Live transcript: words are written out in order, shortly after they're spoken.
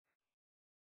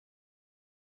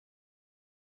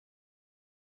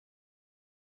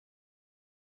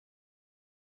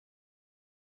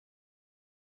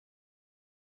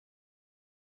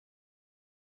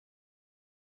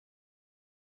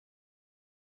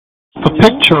The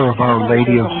picture of Our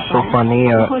Lady of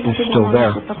Soufanieh is still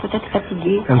there,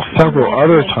 and several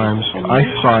other times I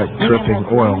saw it dripping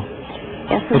oil.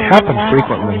 It happened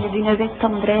frequently.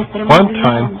 One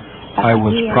time I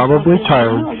was probably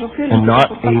tired and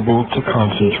not able to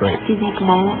concentrate.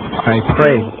 I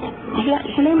prayed,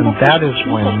 and that is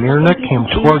when Myrna came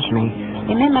towards me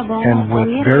and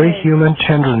with very human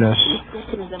tenderness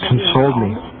consoled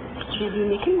me.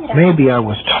 Maybe I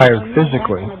was tired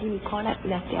physically.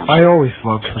 I always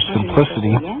loved her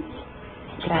simplicity.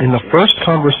 In the first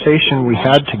conversation we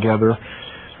had together,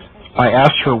 I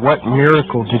asked her what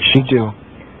miracle did she do.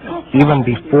 Even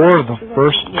before the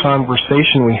first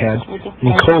conversation we had,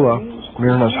 Nicola,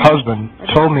 Myrna's husband,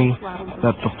 told me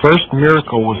that the first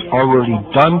miracle was already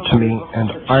done to me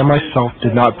and I myself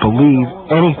did not believe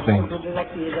anything.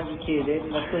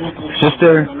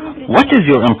 Sister, what is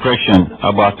your impression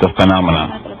about the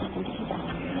phenomenon?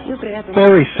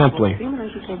 Very simply,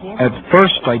 at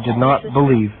first I did not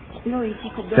believe.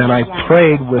 Then I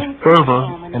prayed with fervor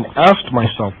and asked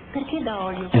myself,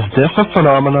 is this a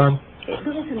phenomenon?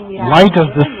 Why does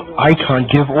this icon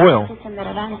give oil?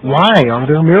 Why are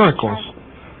there miracles?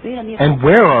 And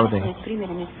where are they?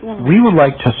 We would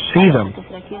like to see them.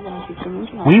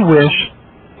 We wish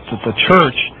that the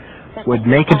Church would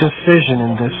make a decision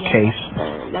in this case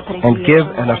and give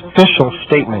an official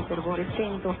statement.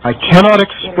 I cannot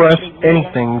express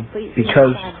anything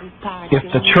because if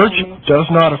the Church does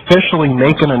not officially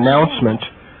make an announcement,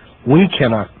 we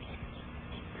cannot.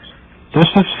 This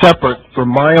is separate from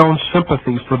my own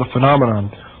sympathy for the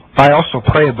phenomenon. I also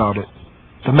pray about it.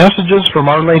 The messages from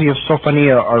Our Lady of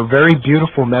Soufanieh are very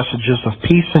beautiful messages of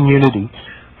peace and unity.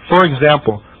 For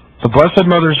example, the Blessed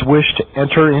Mother's wish to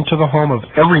enter into the home of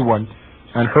everyone,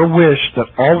 and her wish that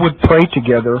all would pray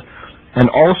together, and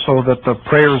also that the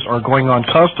prayers are going on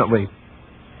constantly.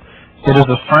 It is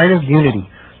a sign of unity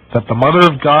that the Mother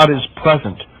of God is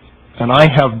present, and I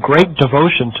have great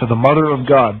devotion to the Mother of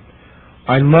God.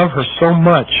 I love her so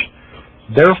much.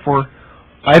 Therefore,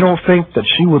 I don't think that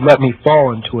she would let me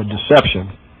fall into a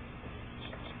deception.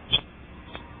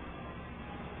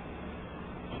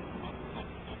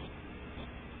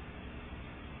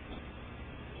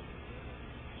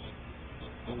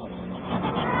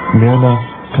 Myrna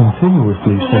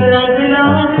continuously sings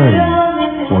and prays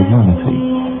for unity.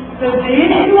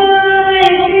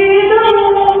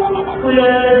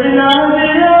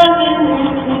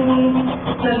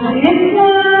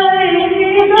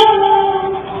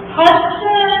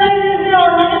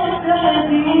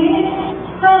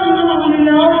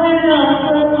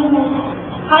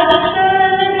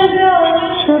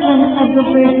 Children of the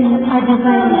Virgin are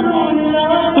divided.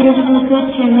 It is good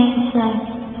to remain so,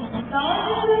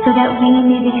 so that we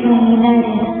may become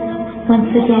united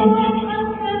once again.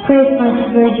 Pray for us,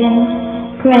 Virgin.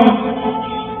 Pray.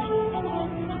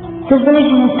 The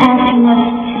Virgin is asking us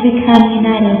to become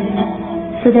united,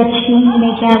 so that she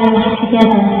may gather us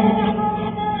together,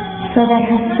 so that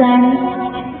her Son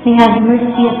may have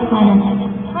mercy upon us,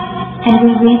 and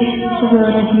we reach the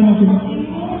road of unity,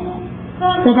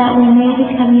 so that we may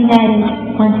become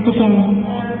united once again.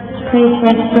 Pray for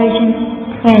us, Virgin.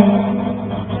 Pray.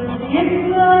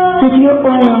 With your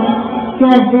oil, you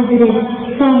have visited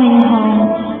so many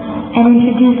homes and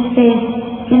introduced faith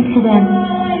into them.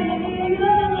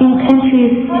 In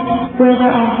countries where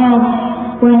there are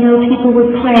homes where no people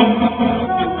would pray,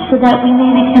 so that we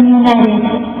may become united.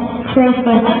 Pray for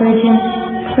us, Virgin.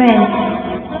 Pray.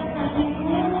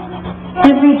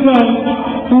 Every day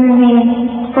we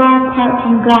remain far apart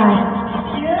from God.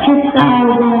 His desire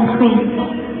will increase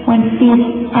when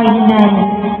feasts are united.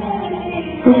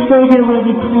 The Savior will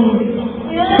be pleased,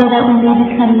 so that we may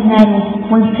become united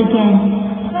once again.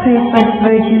 Pray for us,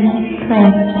 Virgin. Pray.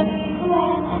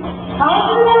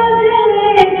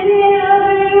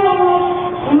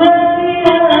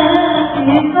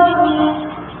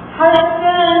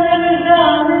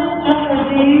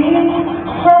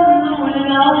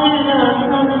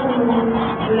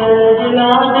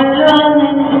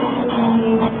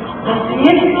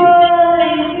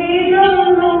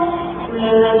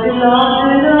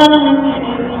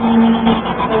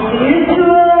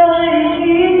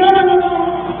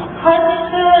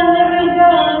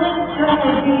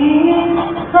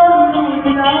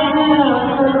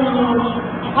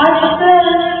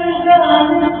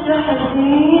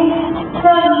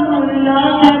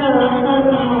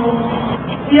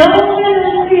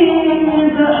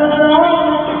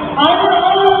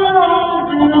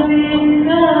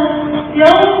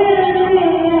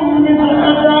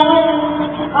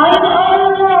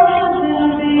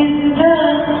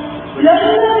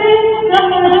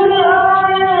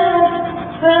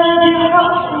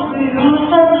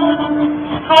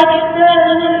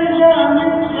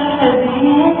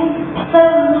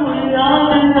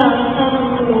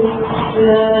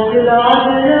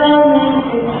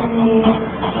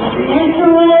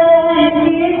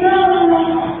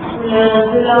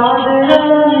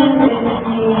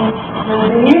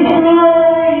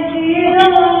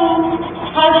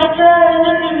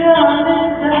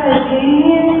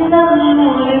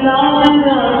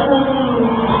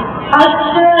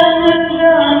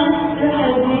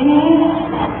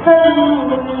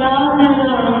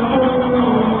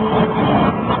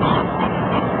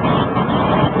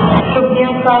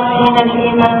 What is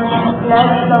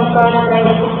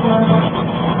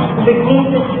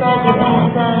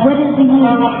the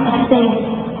use of faith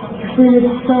if we live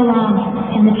so long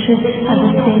in the church of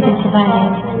the Savior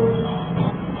divided?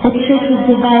 The church was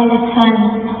divided at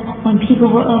times when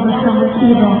people were overcome with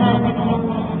evil.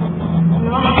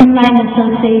 Enlighten us,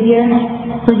 O Savior,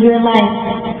 with your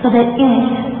light, so that in it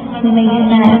we may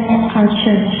unite our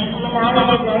church.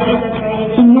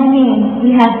 In your name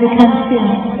we have become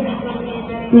two.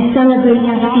 We celebrate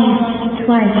your feast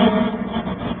twice,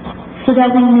 so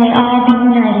that we may all be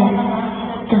united.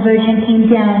 The Virgin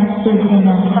came down visiting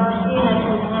us.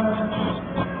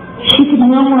 She could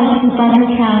no more sleep on her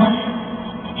couch.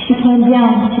 She came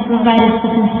down to provide us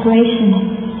with inspiration.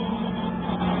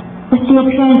 With the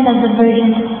appearance of the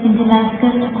Virgin in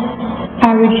Damascus,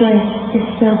 our rejoicing is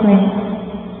so great.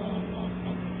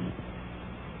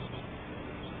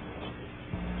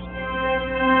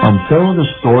 And so the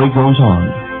story goes on.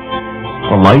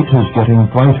 The light is getting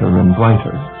brighter and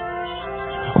brighter.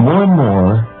 More and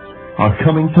more are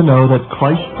coming to know that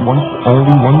Christ wants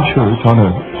only one church on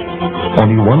earth,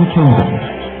 only one kingdom,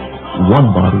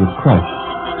 one body of Christ.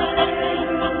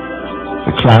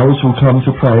 The crowds who come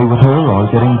to pray with her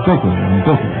are getting bigger and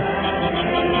bigger.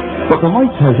 But the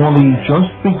light has only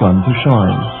just begun to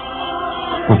shine.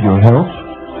 With your help,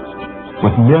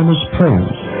 with Myrna's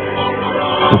prayers,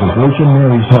 with the Virgin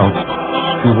Mary's help,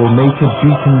 we will make a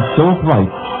beacon so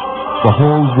bright the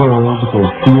whole world will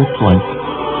see its light.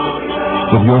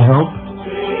 With your help,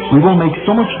 we will make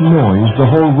so much noise the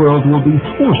whole world will be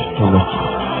forced to listen.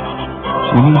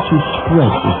 We need to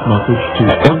spread this message to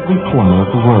every corner of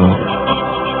the world.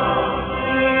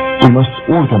 We must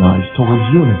organize towards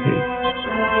unity.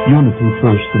 Unity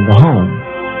first in the home,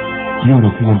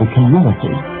 unity in the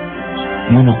community,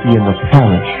 unity in the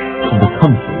parish, in the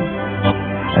country,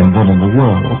 and then in the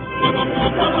world.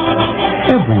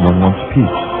 Everyone wants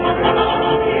peace.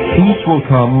 Peace will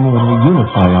come when we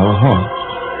unify our hearts.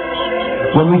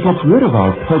 When we get rid of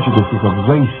our prejudices of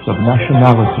race, of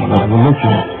nationality, of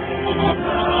religion.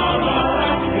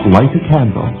 Light a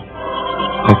candle,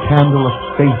 the candle of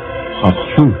faith, of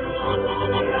truth.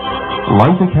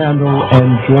 Light a candle and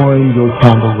join your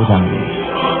candle with ours.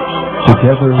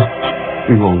 Together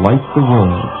we will light the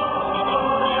world.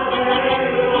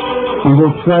 We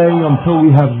will pray until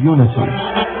we have unity,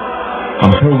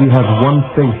 until we have one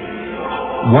faith,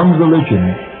 one religion,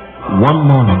 one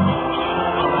mind,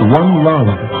 one love,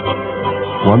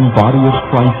 one body of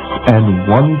Christ, and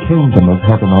one kingdom of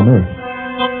heaven on earth.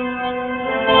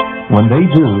 When they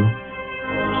do,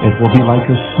 it will be like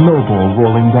a snowball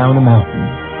rolling down a mountain.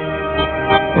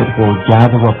 It will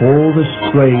gather up all the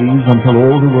strays until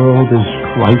all the world is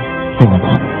Christ's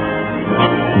kingdom.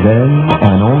 Then,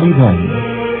 and only then,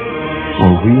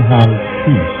 will we have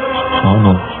peace on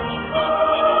earth.